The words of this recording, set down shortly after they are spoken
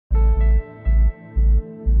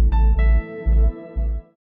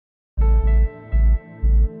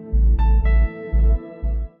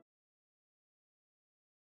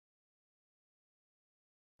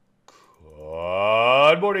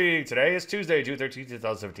morning. Today is Tuesday, June 13th,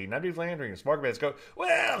 2017. I'm Landry. Market minutes go.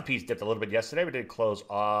 Well, the piece dipped a little bit yesterday. We did close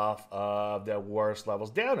off of the worst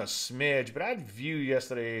levels, down a smidge, but I'd view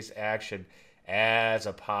yesterday's action as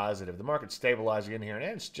a positive. The market's stabilizing in here, and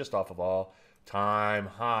it's just off of all-time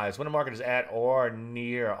highs. When the market is at or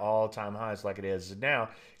near all-time highs like it is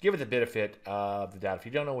now, give it the benefit of the doubt. If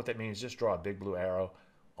you don't know what that means, just draw a big blue arrow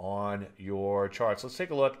on your charts. Let's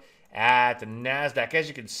take a look at the NASDAQ. As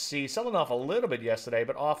you can see, selling off a little bit yesterday,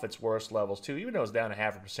 but off its worst levels too. Even though it's down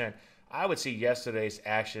 0.5%, I would see yesterday's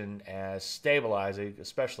action as stabilizing,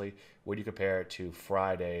 especially when you compare it to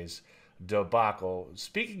Friday's debacle.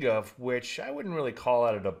 Speaking of which, I wouldn't really call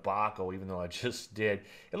it a debacle, even though I just did.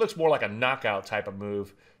 It looks more like a knockout type of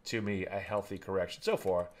move to me, a healthy correction. So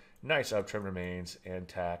far, nice uptrend remains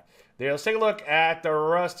intact there. Let's take a look at the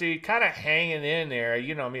Rusty, kind of hanging in there.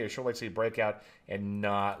 You know me, I sure like to see a breakout and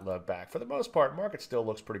not look back. For the most part, market still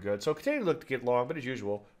looks pretty good. So continue to look to get long, but as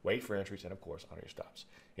usual, wait for entries and, of course, honor your stops.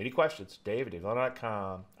 Any questions? Dave at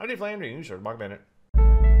DaveLandry.com. I'm Dave Landry, and you sure Market Minute.